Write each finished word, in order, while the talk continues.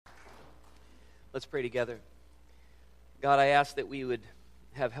Let's pray together. God, I ask that we would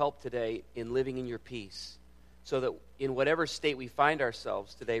have help today in living in your peace, so that in whatever state we find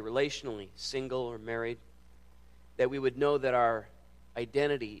ourselves today, relationally, single or married, that we would know that our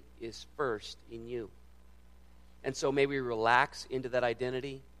identity is first in you. And so may we relax into that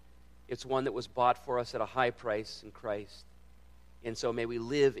identity. It's one that was bought for us at a high price in Christ. And so may we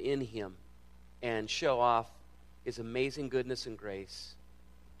live in him and show off his amazing goodness and grace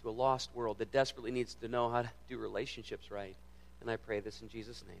to a lost world that desperately needs to know how to do relationships right. And I pray this in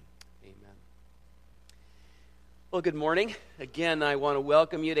Jesus' name. Amen. Well, good morning. Again, I want to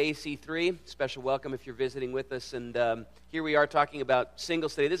welcome you to AC3. Special welcome if you're visiting with us. And here we are talking about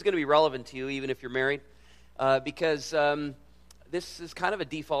singles today. This is going to be relevant to you even if you're married, because this is kind of a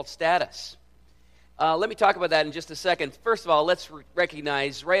default status. Let me talk about that in just a second. First of all, let's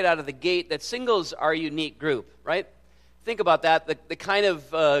recognize right out of the gate that singles are a unique group, right? Think about that. The kind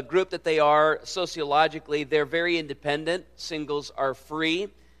of group that they are sociologically, they're very independent. Singles are free.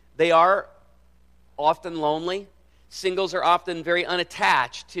 They are often lonely. Singles are often very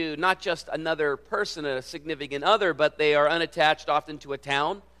unattached to not just another person, a significant other, but they are unattached often to a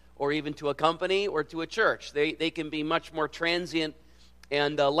town or even to a company or to a church. They can be much more transient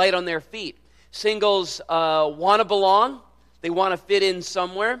and light on their feet. Singles want to belong. They want to fit in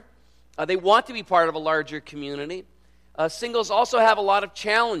somewhere. They want to be part of a larger community. Singles also have a lot of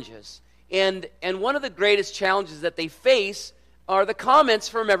challenges. And one of the greatest challenges that they face are the comments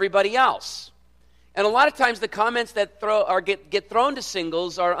from everybody else. And a lot of times the comments that get thrown to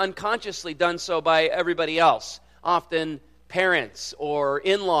singles are unconsciously done so by everybody else. Often parents or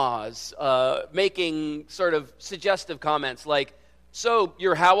in-laws making sort of suggestive comments like, "So,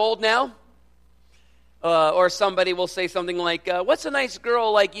 you're how old now?" Or somebody will say something like, "What's a nice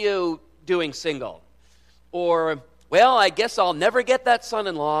girl like you doing single?" Or, "Well, I guess I'll never get that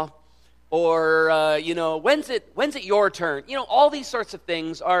son-in-law." Or, when's it your turn? All these sorts of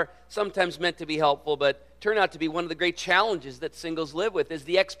things are sometimes meant to be helpful, but turn out to be one of the great challenges that singles live with, is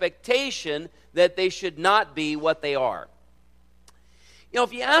the expectation that they should not be what they are.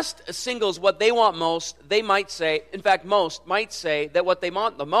 If you asked singles what they want most, they might say, in fact, most might say that what they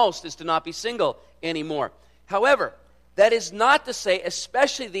want the most is to not be single anymore. However, that is not to say,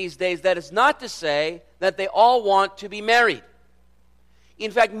 especially these days, that is not to say that they all want to be married.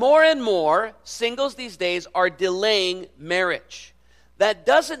 In fact, more and more singles these days are delaying marriage. That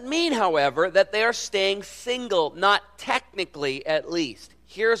doesn't mean, however, that they are staying single, not technically at least.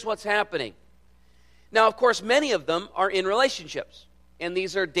 Here's what's happening. Now, of course, many of them are in relationships, and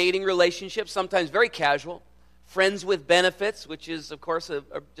these are dating relationships, sometimes very casual, friends with benefits, which is, of course,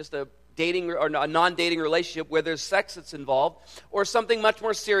 just a dating or a non-dating relationship where there's sex that's involved, or something much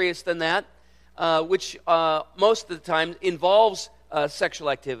more serious than that, which most of the time involves sexual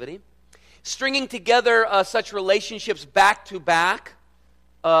activity. Stringing together such relationships back to back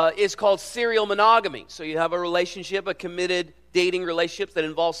is called serial monogamy. So you have a relationship, a committed dating relationship that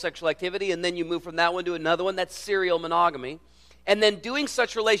involves sexual activity, and then you move from that one to another one. That's serial monogamy. And then doing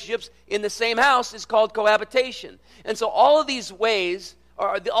such relationships in the same house is called cohabitation. And so all of these ways,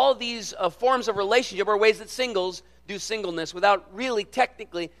 all of these forms of relationship are ways that singles do singleness without really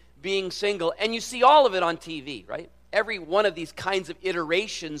technically being single. And you see all of it on TV, right? Every one of these kinds of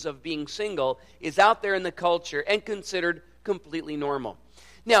iterations of being single is out there in the culture and considered completely normal.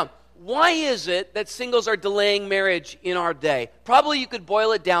 Now, why is it that singles are delaying marriage in our day? Probably you could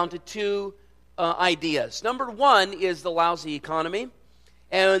boil it down to two ideas. Number one is the lousy economy.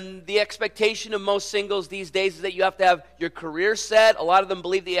 And the expectation of most singles these days is that you have to have your career set. A lot of them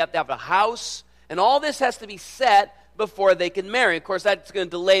believe that you have to have a house. And all this has to be set before they can marry. Of course, that's going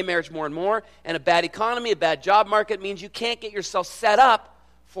to delay marriage more and more. And a bad economy, a bad job market means you can't get yourself set up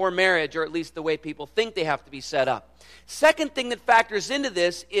for marriage, or at least the way people think they have to be set up. Second thing that factors into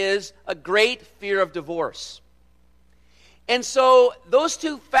this is a great fear of divorce. And so those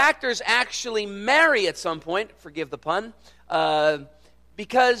two factors actually marry at some point, forgive the pun,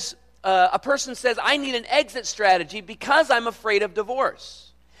 because a person says, I need an exit strategy because I'm afraid of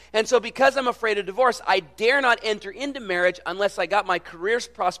divorce. And so because I'm afraid of divorce, I dare not enter into marriage unless I got my career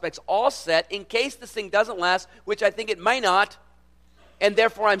prospects all set in case this thing doesn't last, which I think it might not, and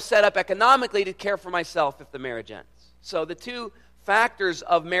therefore I'm set up economically to care for myself if the marriage ends. So the two factors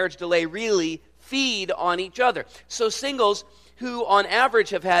of marriage delay really feed on each other. So singles who on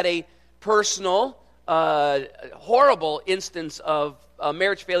average have had a personal, horrible instance of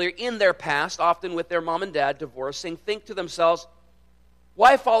marriage failure in their past, often with their mom and dad divorcing, think to themselves,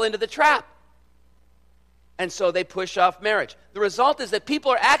 why fall into the trap? And so they push off marriage. The result is that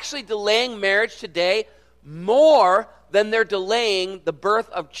people are actually delaying marriage today more then they're delaying the birth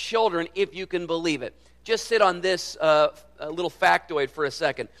of children, if you can believe it. Just sit on this little factoid for a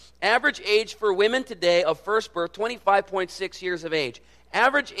second. Average age for women today of first birth, 25.6 years of age.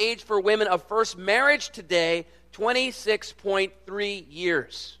 Average age for women of first marriage today, 26.3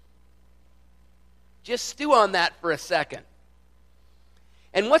 years. Just stew on that for a second.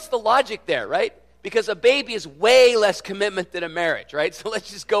 And what's the logic there, right? Because a baby is way less commitment than a marriage, right? So let's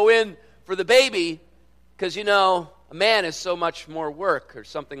just go in for the baby because, a man is so much more work or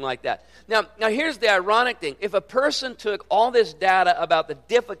something like that. Now here's the ironic thing. If a person took all this data about the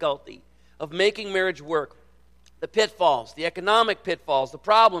difficulty of making marriage work, the pitfalls, the economic pitfalls, the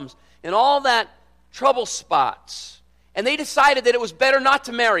problems, and all that trouble spots, and they decided that it was better not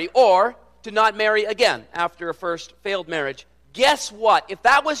to marry or to not marry again after a first failed marriage, guess what? If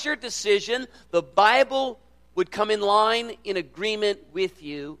that was your decision, the Bible would come in line in agreement with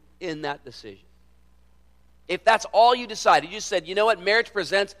you in that decision. If that's all you decided, you said, you know what, marriage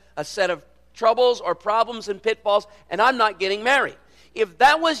presents a set of troubles or problems and pitfalls, and I'm not getting married. If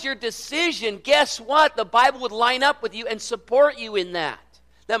that was your decision, guess what? The Bible would line up with you and support you in that.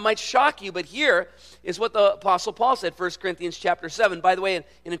 That might shock you, but here is what the Apostle Paul said, 1 Corinthians chapter 7. By the way, an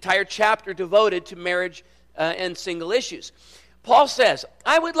entire chapter devoted to marriage and single issues. Paul says,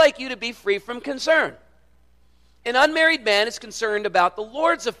 I would like you to be free from concern. An unmarried man is concerned about the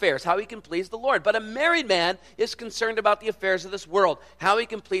Lord's affairs, how he can please the Lord. But a married man is concerned about the affairs of this world, how he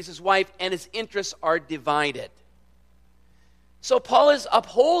can please his wife, and his interests are divided. So Paul is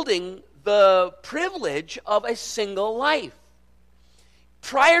upholding the privilege of a single life.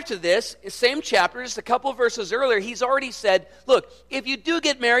 Prior to this, same chapter, just a couple of verses earlier, he's already said, look, if you do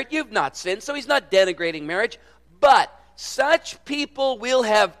get married, you've not sinned. So he's not denigrating marriage. But such people will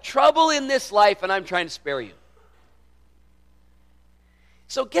have trouble in this life, and I'm trying to spare you.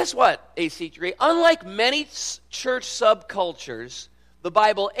 So guess what, AC3? Unlike many church subcultures, the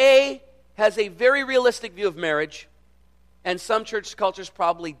Bible, A, has a very realistic view of marriage, and some church cultures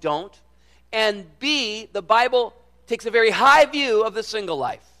probably don't. And B, the Bible takes a very high view of the single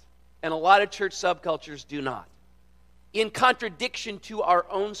life, and a lot of church subcultures do not, in contradiction to our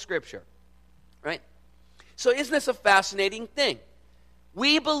own Scripture, right? So isn't this a fascinating thing?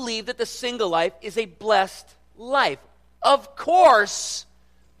 We believe that the single life is a blessed life. Of course,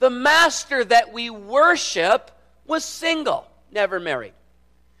 the master that we worship was single, never married.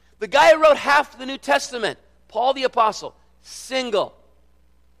 The guy who wrote half of the New Testament, Paul the Apostle, single.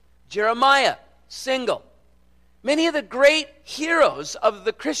 Jeremiah, single. Many of the great heroes of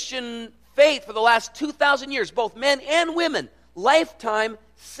the Christian faith for the last 2,000 years, both men and women, lifetime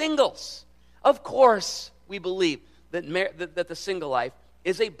singles. Of course, we believe that the single life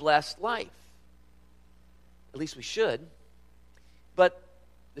is a blessed life. At least we should. But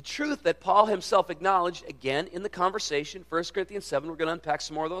the truth that Paul himself acknowledged, again, in the conversation, 1 Corinthians 7, we're going to unpack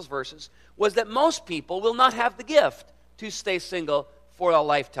some more of those verses, was that most people will not have the gift to stay single for a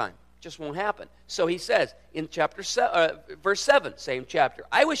lifetime. It just won't happen. So he says in verse 7, same chapter,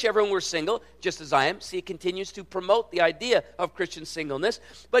 I wish everyone were single, just as I am. See, he continues to promote the idea of Christian singleness.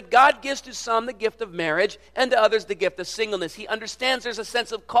 But God gives to some the gift of marriage and to others the gift of singleness. He understands there's a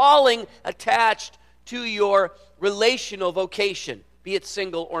sense of calling attached to your relational vocation, be it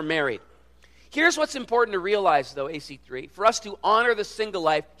single or married. Here's what's important to realize, though, AC3. For us to honor the single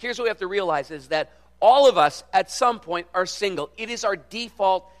life, here's what we have to realize is that all of us at some point are single. It is our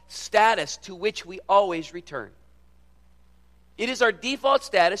default status to which we always return. It is our default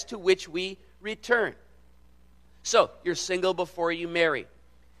status to which we return. So, you're single before you marry.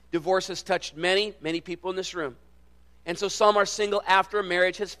 Divorce has touched many, many people in this room. And so some are single after a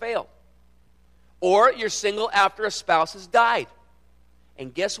marriage has failed. Or you're single after a spouse has died.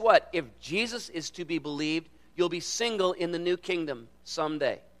 And guess what? If Jesus is to be believed, you'll be single in the new kingdom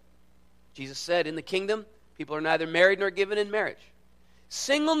someday. Jesus said, in the kingdom, people are neither married nor given in marriage.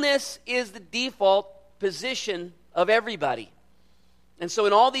 Singleness is the default position of everybody. And so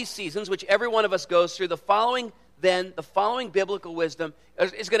in all these seasons, which every one of us goes through, the following biblical wisdom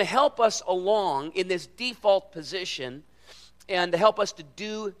is going to help us along in this default position and to help us to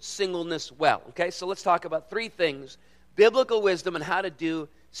do singleness well. Okay, so let's talk about three things. Biblical wisdom and how to do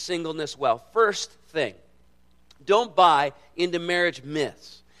singleness well. First thing, don't buy into marriage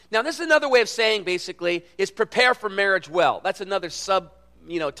myths. Now, this is another way of saying, basically, is prepare for marriage well. That's another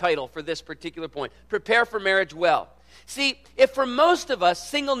title for this particular point. Prepare for marriage well. See, if for most of us,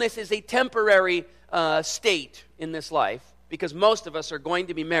 singleness is a temporary state in this life, because most of us are going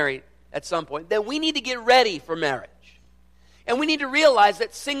to be married at some point, then we need to get ready for marriage. And we need to realize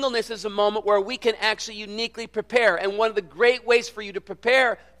that singleness is a moment where we can actually uniquely prepare. And one of the great ways for you to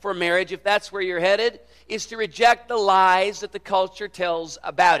prepare for marriage, if that's where you're headed, is to reject the lies that the culture tells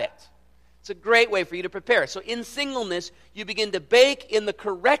about it. It's a great way for you to prepare. So in singleness, you begin to bake in the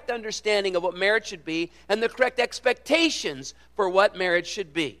correct understanding of what marriage should be and the correct expectations for what marriage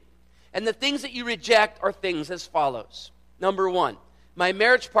should be. And the things that you reject are things as follows. Number one, my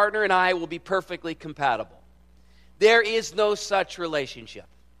marriage partner and I will be perfectly compatible. There is no such relationship.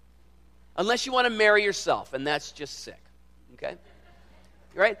 Unless you want to marry yourself, and that's just sick. Okay?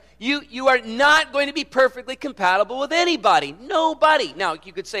 Right? You are not going to be perfectly compatible with anybody. Nobody. Now,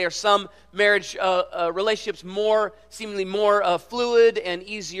 you could say, are some marriage relationships seemingly more fluid and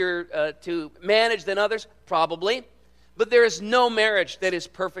easier to manage than others? Probably. But there is no marriage that is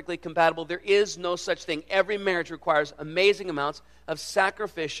perfectly compatible. There is no such thing. Every marriage requires amazing amounts of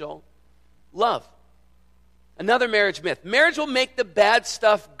sacrificial love. Another marriage myth. Marriage will make the bad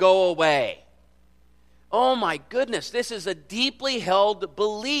stuff go away. Oh my goodness, this is a deeply held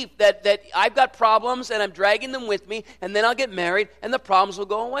belief that I've got problems and I'm dragging them with me, and then I'll get married and the problems will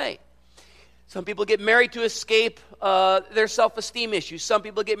go away. Some people get married to escape their self-esteem issues. Some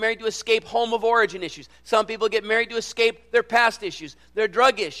people get married to escape home of origin issues. Some people get married to escape their past issues, their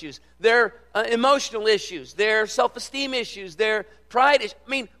drug issues, their emotional issues, their self-esteem issues, their pride issues. I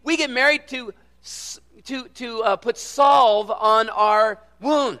mean, we get married to put salve on our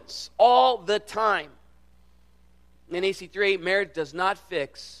wounds all the time. In AC3, marriage does not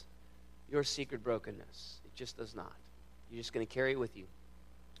fix your secret brokenness. It just does not. You're just going to carry it with you.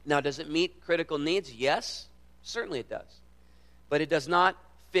 Now, does it meet critical needs? Yes, certainly it does. But it does not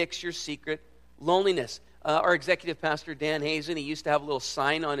fix your secret loneliness. Our executive pastor, Dan Hazen, he used to have a little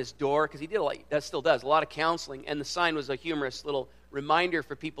sign on his door, because he did that still does, a lot of counseling, and the sign was a humorous little reminder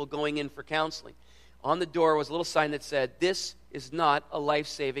for people going in for counseling. On the door was a little sign that said, "This is not a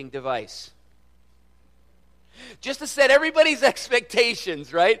life-saving device." Just to set everybody's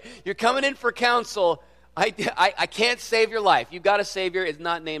expectations, right? You're coming in for counsel. I can't save your life. You've got a Savior. It's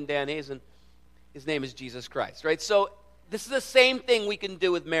not named Dan Hazen. His name is Jesus Christ, right? So this is the same thing we can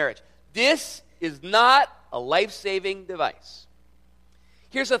do with marriage. This is not a life-saving device.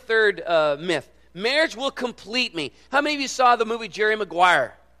 Here's a third myth. Marriage will complete me. How many of you saw the movie Jerry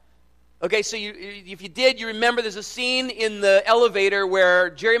Maguire? Okay, so if you did, you remember there's a scene in the elevator where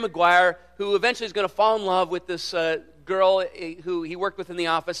Jerry Maguire, who eventually is going to fall in love with this girl who he worked with in the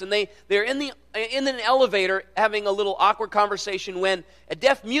office, and they're in an elevator having a little awkward conversation when a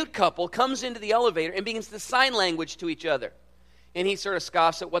deaf-mute couple comes into the elevator and begins to sign language to each other. And he sort of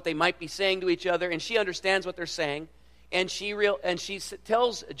scoffs at what they might be saying to each other, and she understands what they're saying, and she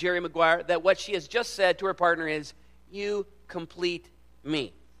tells Jerry Maguire that what she has just said to her partner is, "You complete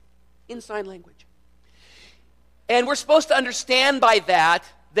me," in sign language. And we're supposed to understand by that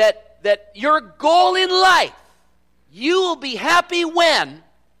your goal in life, you will be happy when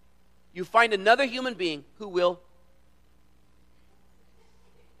you find another human being who will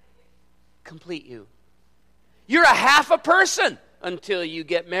complete you. You're a half a person until you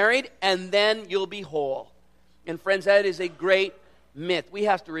get married, and then you'll be whole. And friends, that is a great myth. We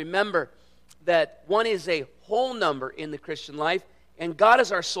have to remember that one is a whole number in the Christian life, and God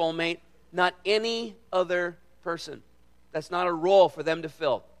is our soulmate, not any other person. That's not a role for them to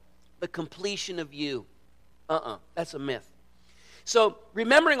fill. The completion of you. That's a myth. So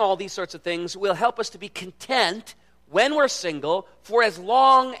remembering all these sorts of things will help us to be content when we're single for as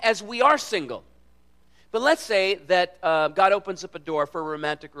long as we are single. But let's say that God opens up a door for a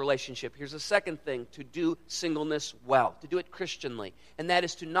romantic relationship. Here's a second thing to do singleness well, to do it Christianly, and that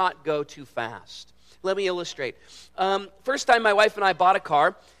is to not go too fast. Let me illustrate. First time my wife and I bought a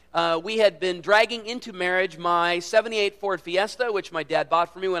car, we had been dragging into marriage my 78 Ford Fiesta, which my dad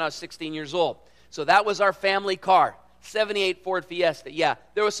bought for me when I was 16 years old. So that was our family car, 78 Ford Fiesta. Yeah,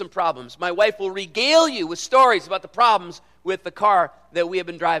 there were some problems. My wife will regale you with stories about the problems with the car that we have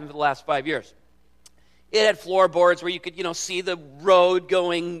been driving for the last 5 years. It had floorboards where you could, see the road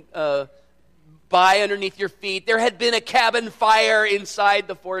going by underneath your feet. There had been a cabin fire inside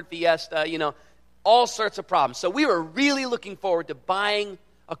the Ford Fiesta, all sorts of problems. So we were really looking forward to buying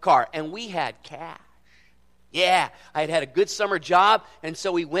a car, and we had cash. Yeah, I had a good summer job, and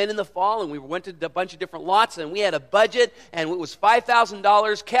so we went in the fall, and we went to a bunch of different lots, and we had a budget, and it was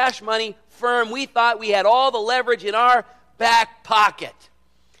 $5,000, cash money, firm. We thought we had all the leverage in our back pocket.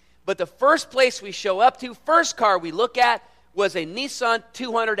 But the first place we show up to, first car we look at, was a Nissan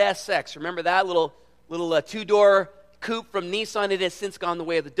 200SX. Remember that little two-door coupe from Nissan? It has since gone the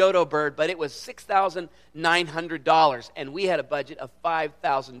way of the dodo bird, but it was $6,900, and we had a budget of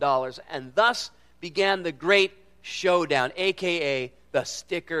 $5,000, and thus began the great showdown, a.k.a. the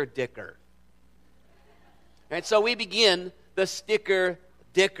sticker dicker. All right, so we begin the sticker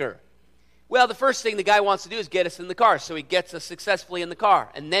dicker. Well, the first thing the guy wants to do is get us in the car. So he gets us successfully in the car.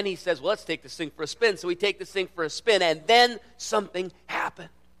 And then he says, well, let's take this thing for a spin. So we take this thing for a spin, and then something happened.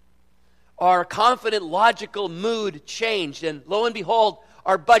 Our confident, logical mood changed, and lo and behold,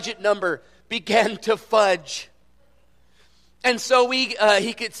 our budget number began to fudge. And so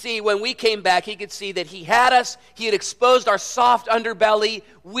he could see, when we came back, he could see that he had us. He had exposed our soft underbelly.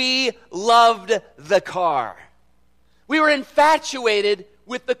 We loved the car. We were infatuated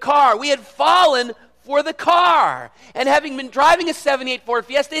with the car. We had fallen for the car. And having been driving a 78 Ford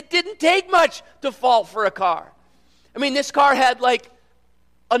Fiesta, it didn't take much to fall for a car. I mean, this car had like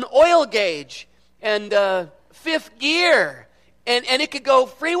an oil gauge and fifth gear. And it could go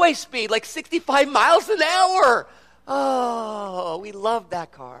freeway speed, like 65 miles an hour. Oh, we loved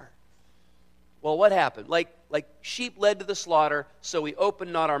that car. Well, what happened? Like sheep led to the slaughter, so we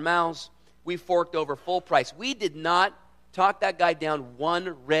opened not our mouths. We forked over full price. We did not talk that guy down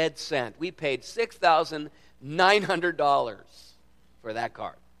 1 red cent. We paid $6,900 for that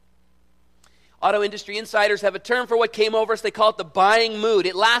car. Auto industry insiders have a term for what came over us. They call it the buying mood.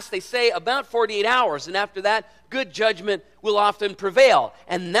 It lasts, they say, about 48 hours. And after that, good judgment will often prevail.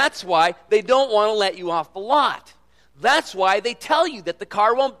 And that's why they don't want to let you off the lot. That's why they tell you that the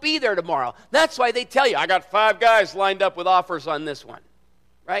car won't be there tomorrow. That's why they tell you, I got 5 guys lined up with offers on this one.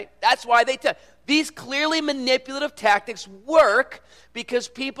 Right? That's why they tell. These clearly manipulative tactics work because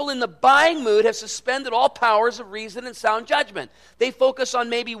people in the buying mood have suspended all powers of reason and sound judgment. They focus on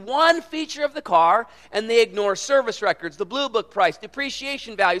maybe one feature of the car, and they ignore service records, the Blue Book price,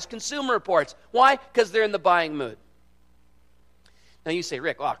 depreciation values, consumer reports. Why? Because they're in the buying mood. Now you say,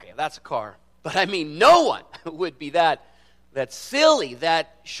 Rick, well, okay, that's a car. But I mean, no one would be that silly,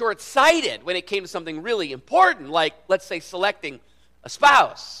 that short-sighted when it came to something really important, like, let's say, selecting a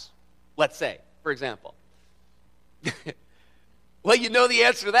spouse, let's say, for example. Well, you know the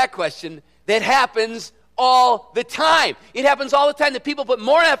answer to that question. That happens all the time. It happens all the time that people put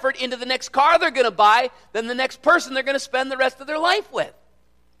more effort into the next car they're going to buy than the next person they're going to spend the rest of their life with.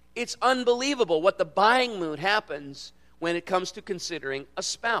 It's unbelievable what the buying mood happens when it comes to considering a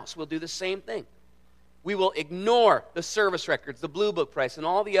spouse. We'll do the same thing. We will ignore the service records, the Blue Book price, and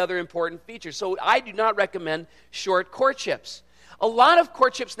all the other important features. So I do not recommend short courtships. A lot of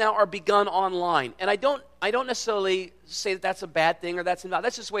courtships now are begun online, and I don't necessarily say that that's a bad thing or that's not.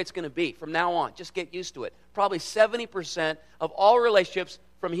 That's just the way it's going to be from now on. Just get used to it. Probably 70% of all relationships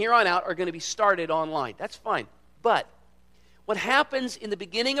from here on out are going to be started online. That's fine. But what happens in the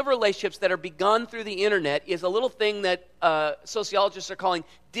beginning of relationships that are begun through the internet is a little thing that sociologists are calling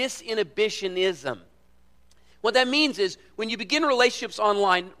disinhibitionism. What that means is when you begin relationships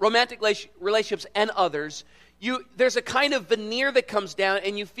online, romantic relationships and others, there's a kind of veneer that comes down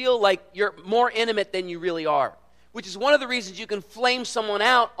and you feel like you're more intimate than you really are, which is one of the reasons you can flame someone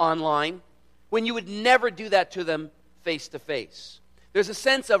out online when you would never do that to them face to face. There's a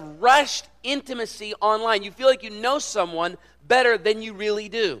sense of rushed intimacy online. You feel like you know someone better than you really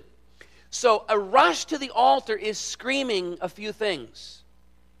do. So a rush to the altar is screaming a few things.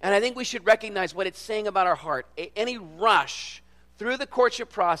 And I think we should recognize what it's saying about our heart. Any rush through the courtship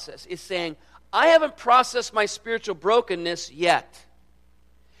process is saying, I haven't processed my spiritual brokenness yet.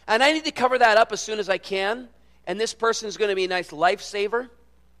 And I need to cover that up as soon as I can. And this person is going to be a nice lifesaver.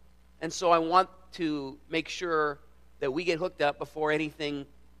 And so I want to make sure that we get hooked up before anything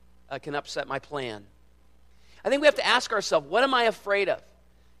can upset my plan. I think we have to ask ourselves, what am I afraid of?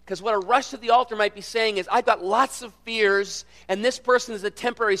 Because what a rush to the altar might be saying is, I've got lots of fears, and this person is a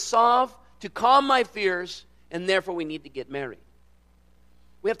temporary salve to calm my fears, and therefore we need to get married.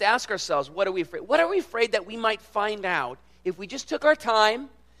 We have to ask ourselves, what are we afraid? What are we afraid that we might find out if we just took our time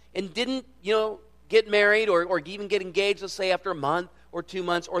and didn't, get married or even get engaged, let's say after a month or 2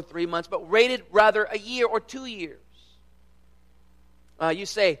 months or 3 months, but waited rather a year or 2 years? You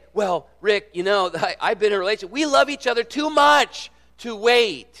say, well, Rick, I've been in a relationship. We love each other too much to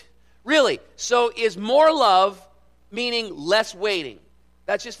wait. Really? So is more love meaning less waiting?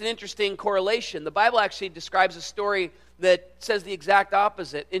 That's just an interesting correlation. The Bible actually describes a story that says the exact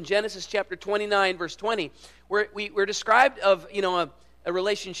opposite. In Genesis chapter 29, verse 20, where we're described of, a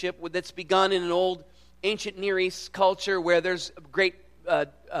relationship that's begun in an old ancient Near East culture where there's great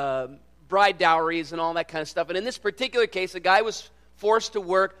bride dowries and all that kind of stuff. And in this particular case, a guy was forced to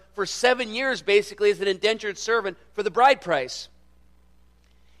work for 7 years, basically, as an indentured servant for the bride price.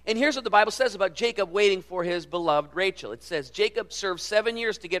 And here's what the Bible says about Jacob waiting for his beloved Rachel. It says, Jacob served 7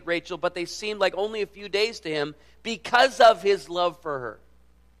 years to get Rachel, but they seemed like only a few days to him because of his love for her.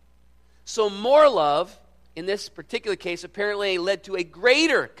 So more love in this particular case, apparently led to a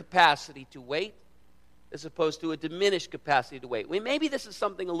greater capacity to wait as opposed to a diminished capacity to wait. Maybe this is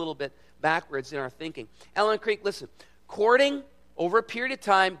something a little bit backwards in our thinking. Alan Creek, listen, courting over a period of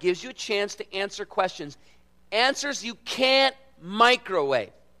time gives you a chance to answer questions. Answers you can't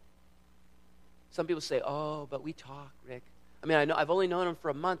microwave. Some people say, oh, but we talk, Rick. I mean, I know I've only known him for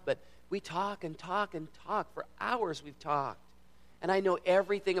a month, but we talk and talk and talk. For hours we've talked. And I know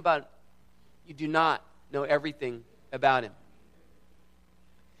everything about him. You do not know everything about him.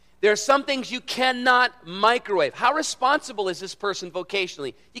 There are some things you cannot microwave. How responsible is this person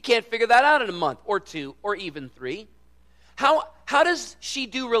vocationally? You can't figure that out in a month or two or even 3. How does she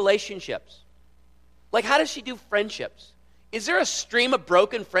do relationships? Like, how does she do friendships? Is there a stream of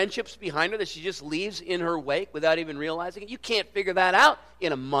broken friendships behind her that she just leaves in her wake without even realizing it? You can't figure that out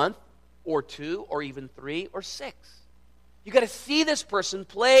in a month or 2 or even 3 or 6. You got to see this person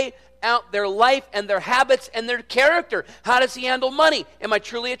play out their life and their habits and their character. How does he handle money? Am I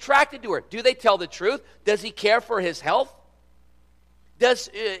truly attracted to her? Do they tell the truth? Does he care for his health? Does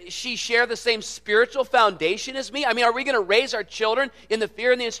she share the same spiritual foundation as me? I mean, are we going to raise our children in the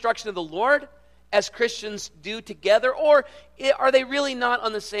fear and the instruction of the Lord as Christians do together? Or are they really not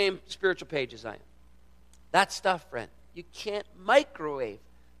on the same spiritual page as I am? That stuff, friend, you can't microwave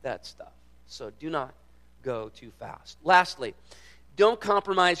that stuff. So do not go too fast. Lastly, don't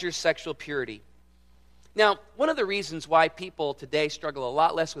compromise your sexual purity. Now, one of the reasons why people today struggle a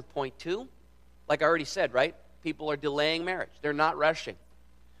lot less with point 2, like I already said, right? People are delaying marriage. They're not rushing.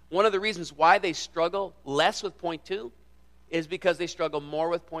 One of the reasons why they struggle less with point 2 is because they struggle more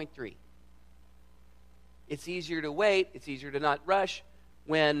with point 3. It's easier to wait. It's easier to not rush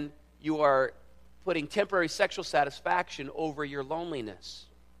when you are putting temporary sexual satisfaction over your loneliness.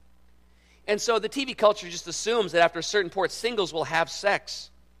 And so the TV culture just assumes that after a certain point, singles will have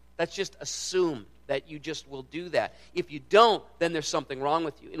sex. That's just assumed that you just will do that. If you don't, then there's something wrong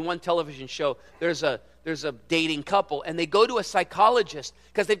with you. In one television show, there's a dating couple, and they go to a psychologist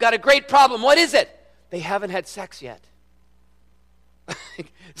because they've got a great problem. What is it? They haven't had sex yet.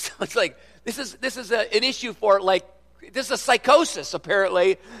 So it's like, this is an issue for, like, this is a psychosis,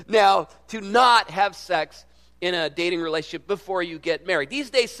 apparently, now, to not have sex in a dating relationship before you get married.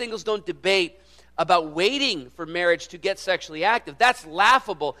 These days, singles don't debate about waiting for marriage to get sexually active. That's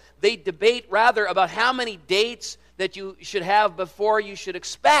laughable. They debate rather about how many dates that you should have before you should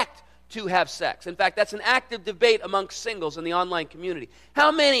expect to have sex. In fact, that's an active debate amongst singles in the online community.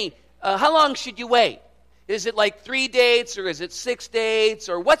 How long should you wait? Is it like 3 dates, or is it 6 dates,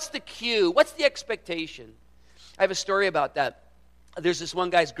 or what's the cue? What's the expectation? I have a story about that. There's this one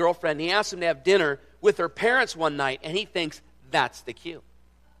guy's girlfriend. He asked him to have dinner with her parents one night, and he thinks that's the cue.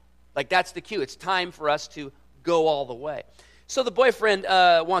 Like, that's the cue. It's time for us to go all the way. So the boyfriend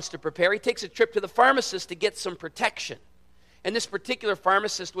wants to prepare. He takes a trip to the pharmacist to get some protection. And this particular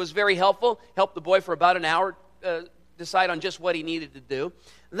pharmacist was very helpful, helped the boy for about an hour decide on just what he needed to do.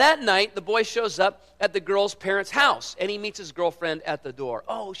 That night, the boy shows up at the girl's parents' house, and he meets his girlfriend at the door.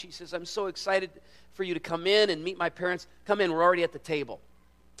 Oh, she says, I'm so excited for you to come in and meet my parents. Come in, we're already at the table.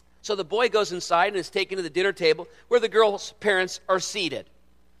 So the boy goes inside and is taken to the dinner table where the girl's parents are seated.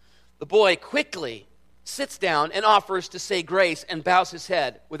 The boy quickly sits down and offers to say grace and bows his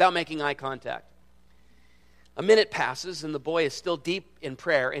head without making eye contact. A minute passes, and the boy is still deep in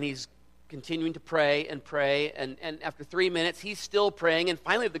prayer, and he's continuing to pray, and after 3 minutes, he's still praying, and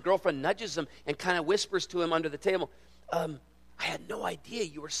finally the girlfriend nudges him and kind of whispers to him under the table, I had no idea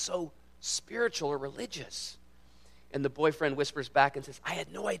you were so spiritual or religious. And the boyfriend whispers back and says, I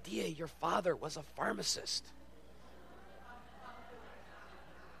had no idea your father was a pharmacist.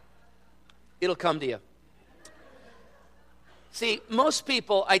 It'll come to you. See, most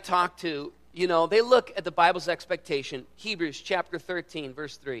people I talk to, they look at the Bible's expectation. Hebrews chapter 13,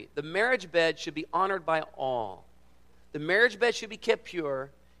 verse 3. The marriage bed should be honored by all. The marriage bed should be kept pure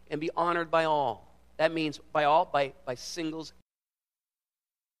and be honored by all. That means by all, by singles